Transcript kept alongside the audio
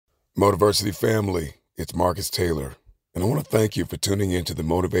Motiversity family, it's Marcus Taylor, and I want to thank you for tuning into the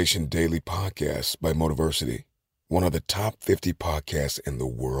Motivation Daily Podcast by Motiversity, one of the top 50 podcasts in the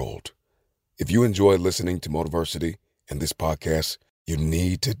world. If you enjoy listening to Motiversity and this podcast, you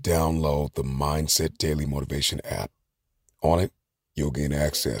need to download the Mindset Daily Motivation app. On it, you'll gain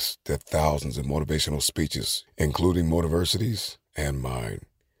access to thousands of motivational speeches, including Motiversity's and mine.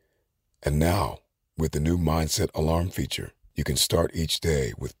 And now, with the new Mindset Alarm feature, you can start each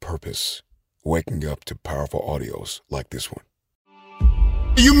day with purpose, waking up to powerful audios like this one.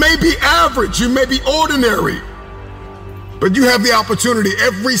 You may be average, you may be ordinary, but you have the opportunity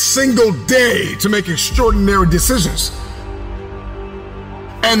every single day to make extraordinary decisions.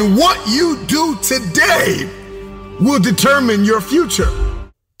 And what you do today will determine your future.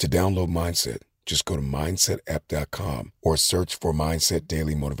 To download Mindset, just go to mindsetapp.com or search for Mindset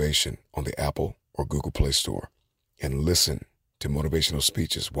Daily Motivation on the Apple or Google Play Store and listen to motivational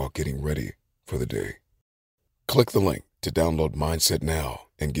speeches while getting ready for the day. Click the link to download Mindset now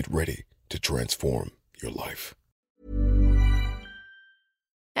and get ready to transform your life.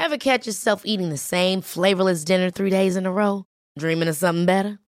 Ever catch yourself eating the same flavorless dinner 3 days in a row? Dreaming of something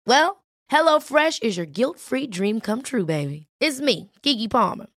better? Well, HelloFresh is your guilt-free dream come true, baby. It's me, Keke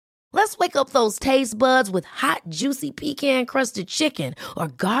Palmer. Let's wake up those taste buds with hot, juicy pecan-crusted chicken or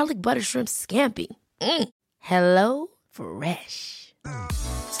garlic butter shrimp scampi. Hello Fresh.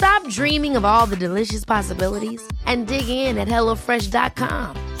 Stop dreaming of all the delicious possibilities and dig in at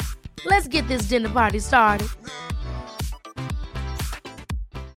HelloFresh.com. Let's get this dinner party started.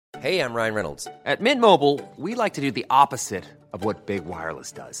 Hey, I'm Ryan Reynolds. At Mint Mobile, we like to do the opposite of what Big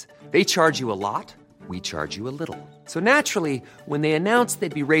Wireless does. They charge you a lot, we charge you a little. So naturally, when they announced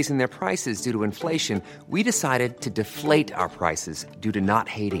they'd be raising their prices due to inflation, we decided to deflate our prices due to not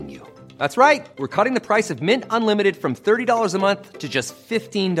hating you. That's right. We're cutting the price of Mint Unlimited from $30 a month to just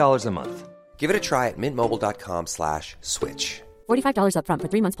 $15 a month. Give it a try at mintmobile.com/switch. $45 up front for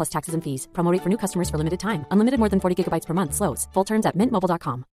 3 months plus taxes and fees. Promo rate for new customers for limited time. Unlimited more than 40 gigabytes per month. Slows full terms at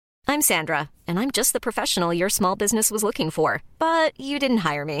mintmobile.com. I'm Sandra, and I'm just the professional your small business was looking for. But you didn't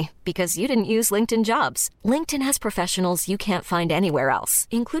hire me because you didn't use LinkedIn Jobs. LinkedIn has professionals you can't find anywhere else,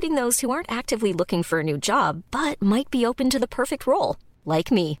 including those who aren't actively looking for a new job, but might be open to the perfect role,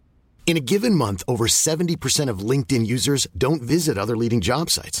 like me. In a given month, over 70% of LinkedIn users don't visit other leading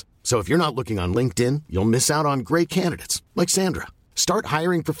job sites. So if you're not looking on LinkedIn, you'll miss out on great candidates like Sandra. Start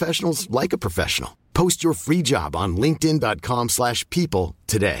hiring professionals like a professional. Post your free job on linkedin.com/people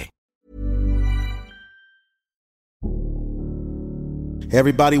today.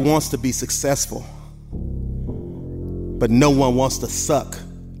 Everybody wants to be successful, but no one wants the suck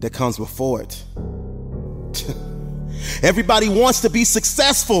that comes before it. Everybody wants to be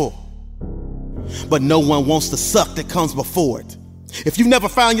successful, but no one wants the suck that comes before it. If you've never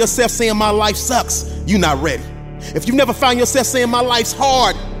found yourself saying my life sucks, you're not ready. If you've never found yourself saying my life's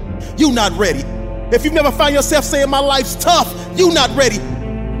hard, you're not ready. If you've never found yourself saying my life's tough, you're not ready.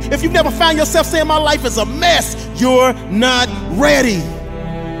 If you've never found yourself saying my life is a mess, you're not ready.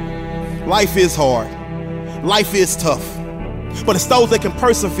 Life is hard. Life is tough. But it's those that can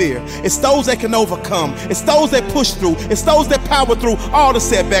persevere. It's those that can overcome. It's those that push through. It's those that power through all the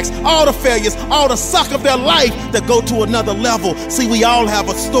setbacks, all the failures, all the suck of their life that go to another level. See, we all have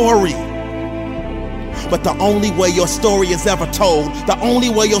a story. But the only way your story is ever told, the only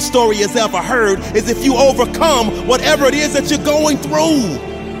way your story is ever heard, is if you overcome whatever it is that you're going through.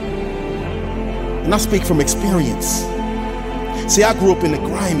 And I speak from experience. See, I grew up in the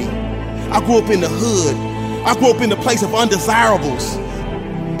grimy. I grew up in the hood. I grew up in the place of undesirables.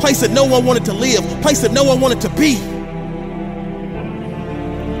 Place that no one wanted to live. Place that no one wanted to be.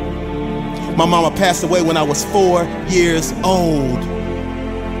 My mama passed away when I was 4 years old.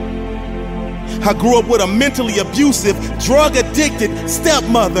 I grew up with a mentally abusive, drug-addicted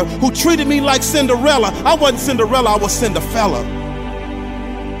stepmother who treated me like Cinderella. I wasn't Cinderella, I was Cinderfella.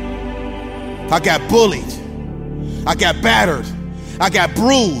 I got bullied. I got battered. I got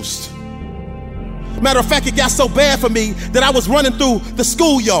bruised. Matter of fact, it got so bad for me that I was running through the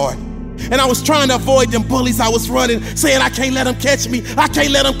schoolyard. And I was trying to avoid them bullies. I was running, saying, I can't let them catch me. I can't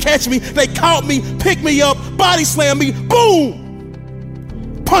let them catch me. They caught me, picked me up, body slammed me, boom!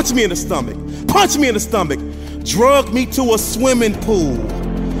 Punched me in the stomach. Punched me in the stomach. Drugged me to a swimming pool.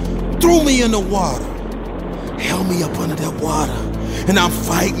 Threw me in the water. Held me up under that water. And I'm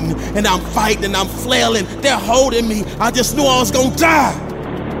fighting, and I'm fighting, and I'm flailing. They're holding me. I just knew I was gonna die.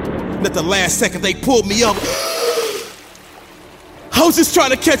 And at the last second, they pulled me up. I was just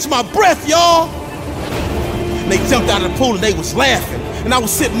trying to catch my breath, y'all. And they jumped out of the pool and they was laughing. And I was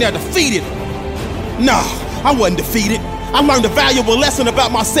sitting there defeated. Nah, I wasn't defeated. I learned a valuable lesson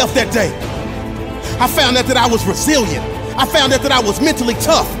about myself that day. I found out that I was resilient. I found out that I was mentally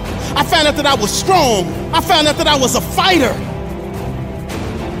tough. I found out that I was strong. I found out that I was a fighter.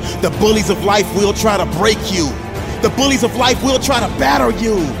 The bullies of life will try to break you. The bullies of life will try to batter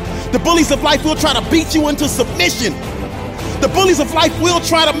you. The bullies of life will try to beat you into submission. The bullies of life will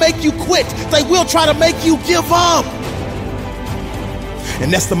try to make you quit. They will try to make you give up.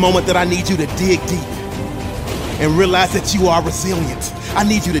 And that's the moment that I need you to dig deep and realize that you are resilient. I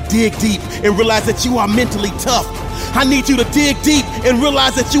need you to dig deep and realize that you are mentally tough. I need you to dig deep and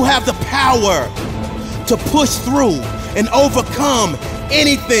realize that you have the power to push through and overcome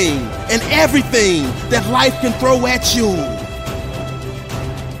anything and everything that life can throw at you.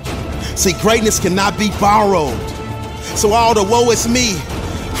 See, greatness cannot be borrowed. So all the woe is me,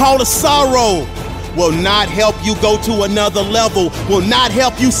 all the sorrow will not help you go to another level, will not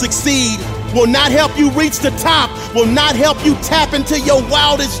help you succeed, will not help you reach the top, will not help you tap into your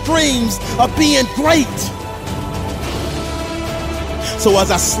wildest dreams of being great. So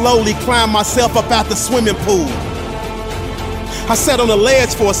as I slowly climbed myself up out the swimming pool, I sat on the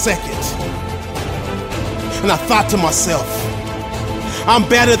ledge for a second, and I thought to myself, I'm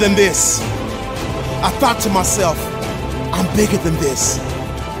better than this. I thought to myself, I'm bigger than this.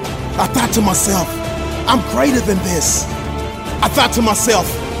 I thought to myself, I'm greater than this. I thought to myself,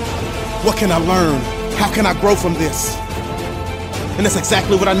 what can I learn? How can I grow from this? And that's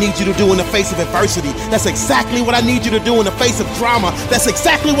exactly what I need you to do in the face of adversity. That's exactly what I need you to do in the face of drama. That's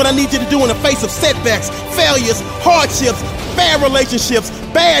exactly what I need you to do in the face of setbacks, failures, hardships, bad relationships,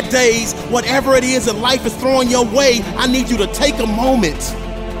 bad days, whatever it is that life is throwing your way. I need you to take a moment.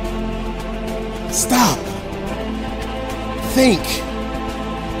 Stop. Think.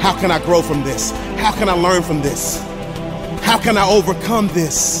 How can I grow from this? How can I learn from this? How can I overcome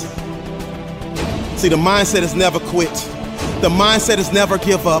this? See, the mindset is never quit. The mindset is never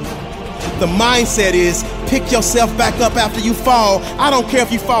give up. The mindset is pick yourself back up after you fall. I don't care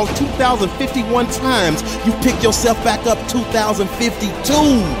if you fall 2,051 times, you pick yourself back up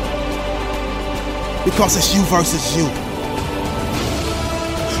 2,052. Because it's you versus you.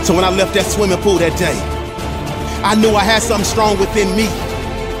 So when I left that swimming pool that day, I knew I had something strong within me.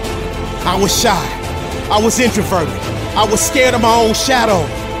 I was shy. I was introverted. I was scared of my own shadow.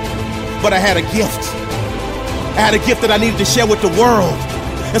 But I had a gift. I had a gift that I needed to share with the world.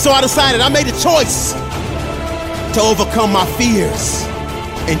 And so I decided, I made a choice to overcome my fears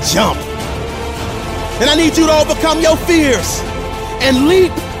and jump. And I need you to overcome your fears and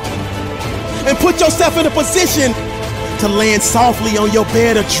leap and put yourself in a position to land softly on your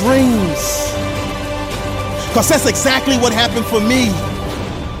bed of dreams. Because that's exactly what happened for me.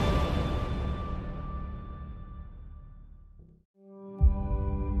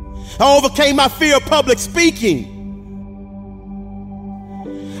 I overcame my fear of public speaking.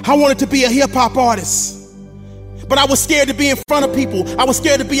 I wanted to be a hip-hop artist, but I was scared to be in front of people. I was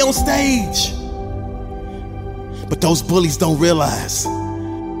scared to be on stage. But those bullies don't realize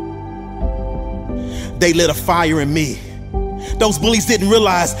they lit a fire in me. Those bullies didn't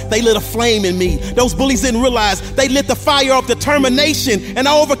realize they lit a flame in me. Those bullies didn't realize they lit the fire of determination, and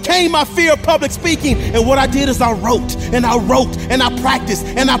I overcame my fear of public speaking. And what I did is I wrote, and I wrote, and I practiced,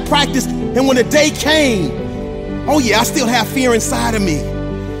 and I practiced. And when the day came, oh yeah, I still have fear inside of me.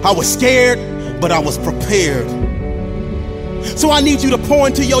 I was scared, but I was prepared. So I need you to pour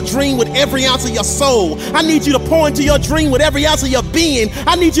into your dream with every ounce of your soul. I need you to pour into your dream with every ounce of your being.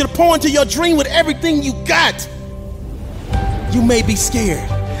 I need you to pour into your dream with everything you got. You may be scared.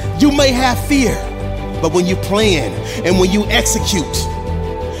 You may have fear. But when you plan and when you execute,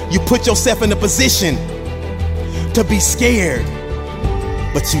 you put yourself in a position to be scared,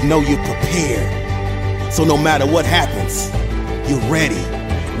 but you know you're prepared. So no matter what happens, you're ready,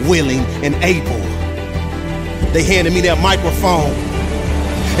 willing, and able. They handed me that microphone,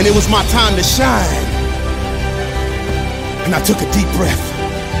 and it was my time to shine. And I took a deep breath,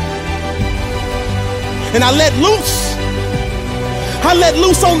 and I let loose. I let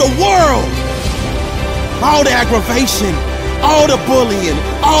loose on the world. All the aggravation, all the bullying,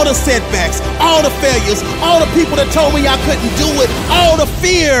 all the setbacks, all the failures, all the people that told me I couldn't do it, all the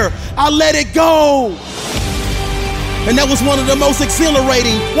fear, I let it go. And that was one of the most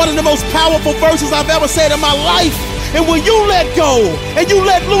exhilarating, one of the most powerful verses I've ever said in my life. And when you let go and you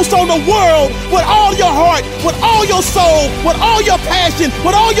let loose on the world with all your heart, with all your soul, with all your passion,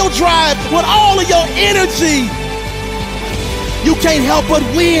 with all your drive, with all of your energy, you can't help but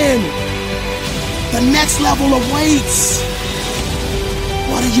win. The next level awaits.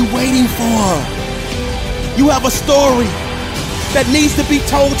 What are you waiting for? You have a story that needs to be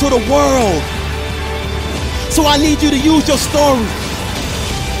told to the world. So I need you to use your story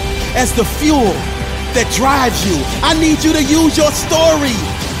as the fuel that drives you. I need you to use your story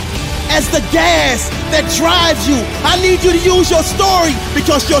as the gas that drives you. I need you to use your story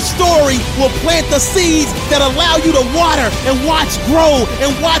because your story will plant the seeds that allow you to water and watch grow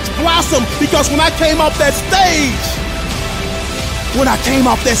and watch blossom. Because when I came off that stage,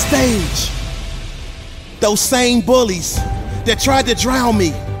 those same bullies that tried to drown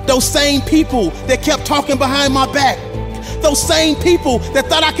me, those same people that kept talking behind my back, those same people that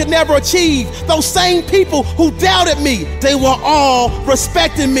thought I could never achieve, those same people who doubted me, they were all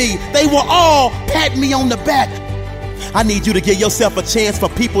respecting me. They were all patting me on the back. I need you to give yourself a chance for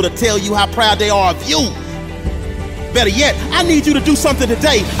people to tell you how proud they are of you. Better yet, I need you to do something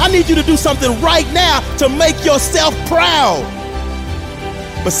today. I need you to do something right now to make yourself proud.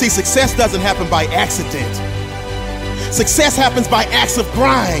 But see, success doesn't happen by accident. Success happens by acts of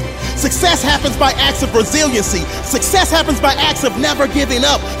grind. Success happens by acts of resiliency. Success happens by acts of never giving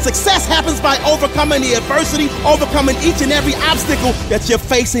up. Success happens by overcoming the adversity, overcoming each and every obstacle that you're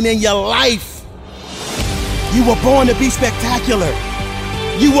facing in your life. You were born to be spectacular.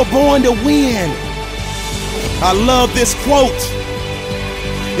 You were born to win. I love this quote.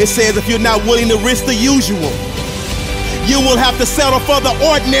 It says, if you're not willing to risk the usual, you will have to settle for the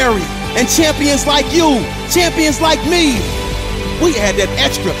ordinary. And champions like you, champions like me, we add that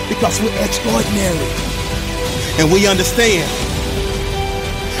extra because we're extraordinary. And we understand,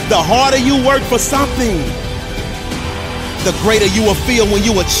 the harder you work for something, the greater you will feel when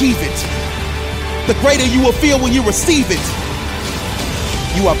you achieve it. The greater you will feel when you receive it.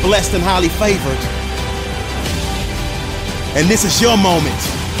 You are blessed and highly favored. And this is your moment.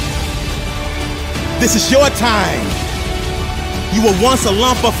 This is your time. You were once a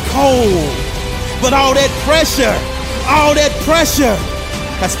lump of coal, but all that pressure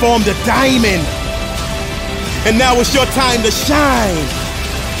has formed a diamond. And now it's your time to shine.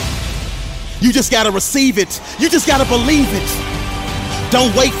 You just gotta receive it. You just gotta believe it.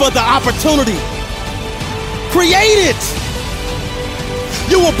 Don't wait for the opportunity. Create it.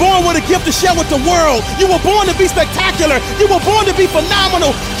 You were born with a gift to share with the world. You were born to be spectacular. You were born to be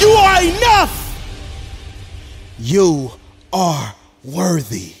phenomenal. You are enough. You are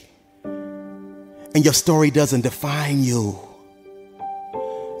worthy. And your story doesn't define you.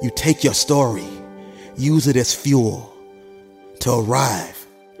 You take your story, use it as fuel to arrive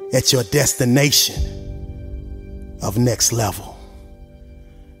at your destination of next level.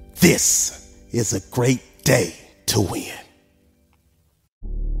 This is a great day to win.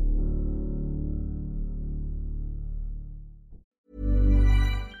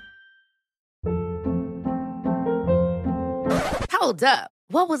 Hold up.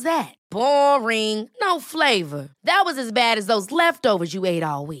 What was that? Boring. No flavor. That was as bad as those leftovers you ate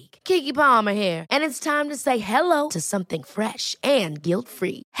all week. Keke Palmer here, and it's time to say hello to something fresh and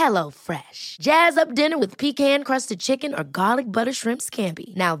guilt-free. Hello Fresh. Jazz up dinner with pecan-crusted chicken or garlic butter shrimp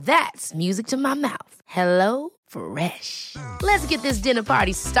scampi. Now that's music to my mouth. Hello Fresh. Let's get this dinner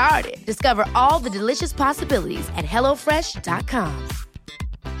party started. Discover all the delicious possibilities at HelloFresh.com.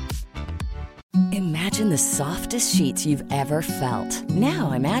 Imagine the softest sheets you've ever felt.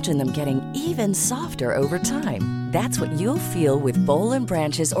 Now imagine them getting even softer over time. That's what you'll feel with Boll &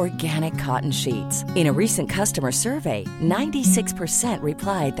 Branch's organic cotton sheets. In a recent customer survey, 96%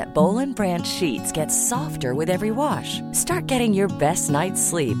 replied that Boll & Branch sheets get softer with every wash. Start getting your best night's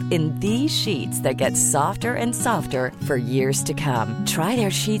sleep in these sheets that get softer and softer for years to come. Try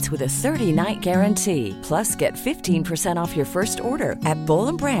their sheets with a 30-night guarantee. Plus, get 15% off your first order at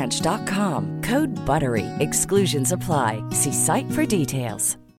bollandbranch.com. Code BUTTERY. Exclusions apply. See site for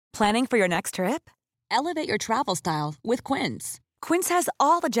details. Planning for your next trip? Elevate your travel style with Quince. Quince has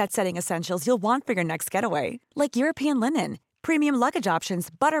all the jet-setting essentials you'll want for your next getaway, like European linen, premium luggage options,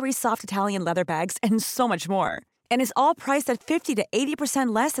 buttery soft Italian leather bags, and so much more. And is all priced at 50 to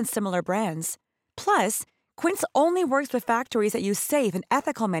 80% less than similar brands. Plus, Quince only works with factories that use safe and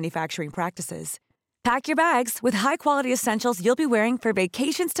ethical manufacturing practices. Pack your bags with high-quality essentials you'll be wearing for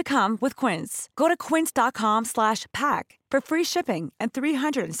vacations to come with Quince. Go to quince.com/pack for free shipping and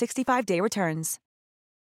 365-day returns.